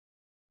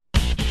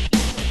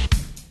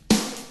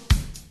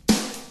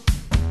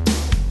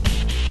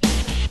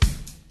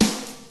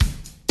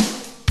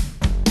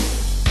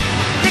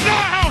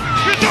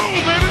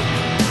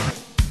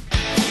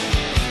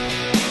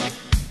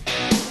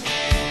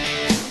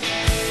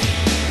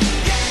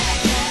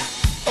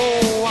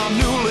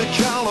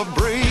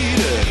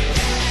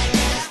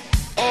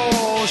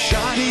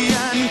shiny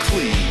and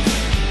clean.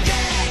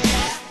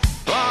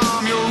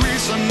 I'm your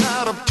recent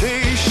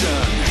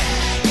adaptation.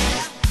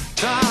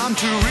 Time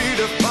to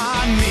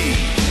redefine me.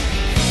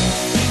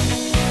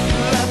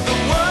 Let the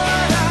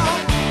word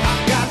out,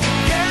 I've got to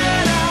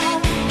get out.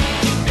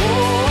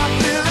 Oh, I'm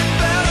feeling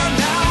better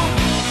now.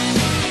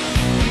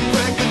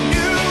 Break the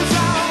news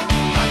out,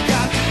 I've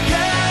got to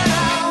get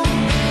out.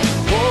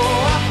 Oh,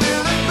 I'm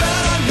feeling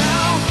better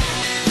now.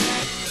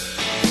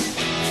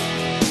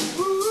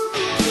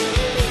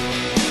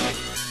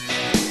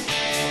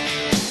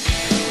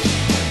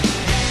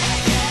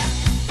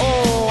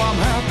 Oh, I'm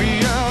happy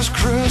as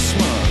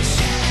Christmas.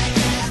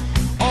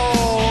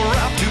 All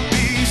wrapped to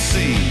be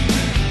seen.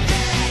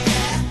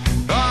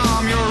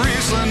 I'm your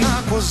recent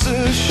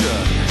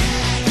acquisition.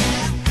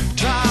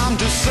 Time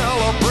to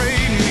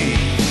celebrate me.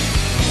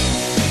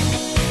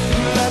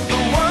 Let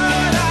the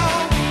word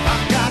out,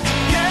 I've got to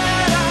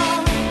get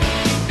out.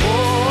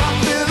 Oh, I'm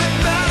feeling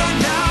better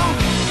now.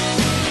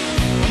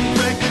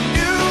 Break the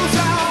news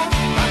out,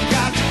 I've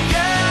got to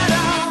get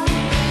out.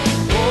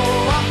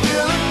 Oh, I'm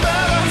feeling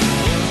better.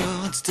 The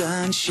world's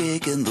done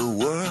shaking, the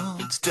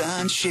world's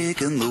done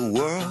shaking, the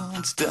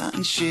world's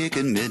done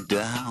shaking me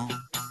down.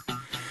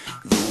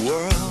 The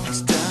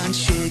world's done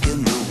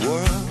shaking, the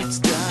world's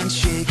done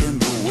shaking,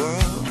 the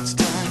world's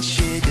done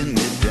shaking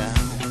me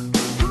down.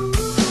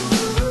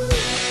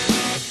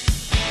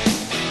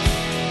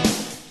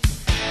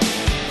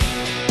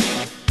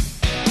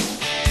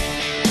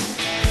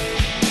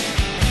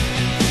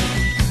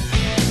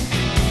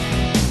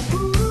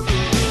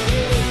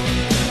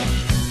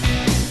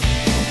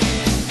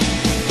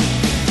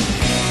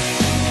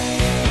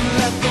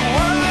 Let the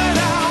word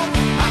out,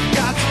 I've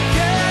got to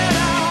get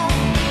out.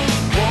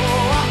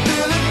 Oh, I'm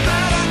feeling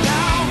better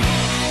now.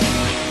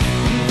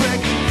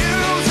 Break the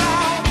news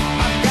out,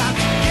 I've got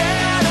to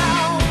get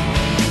out.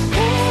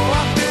 Oh,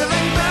 I'm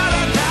feeling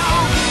better now.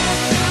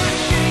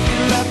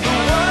 Let the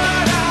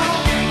word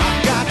out,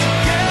 I've got to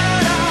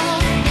get out.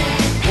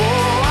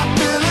 Oh, I'm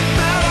feeling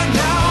better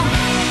now.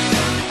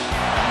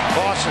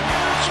 Boston,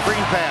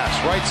 screen pass,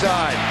 right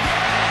side.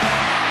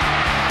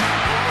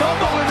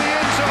 Fumble in the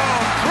end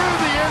zone, through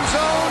the end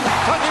zone,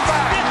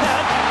 touchback.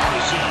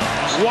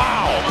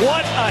 Wow,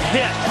 what a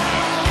hit.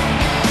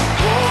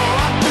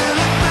 Oh, I'm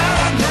feeling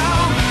better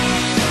now.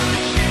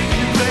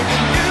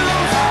 Breaking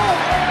news.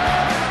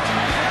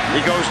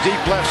 He goes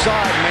deep left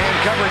side, man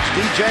coverage,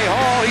 DJ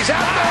Hall, he's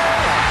out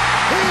there.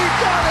 He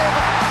got him.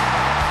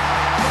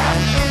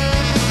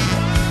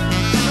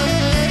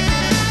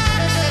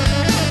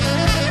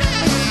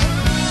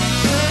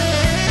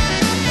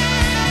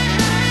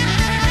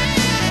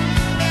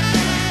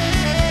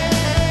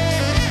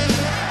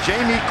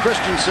 Jamie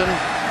Christensen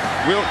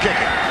will kick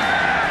it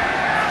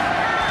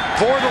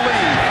for the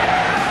lead.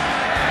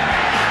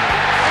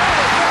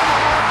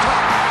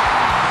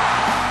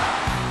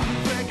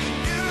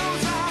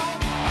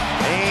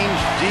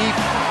 Ainge deep,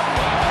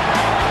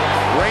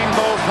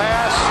 rainbow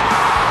pass.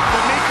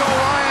 D'Amico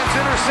Ryans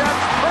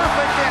intercepts,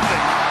 perfect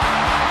ending.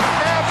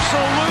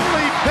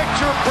 Absolutely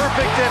picture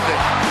perfect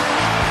ending.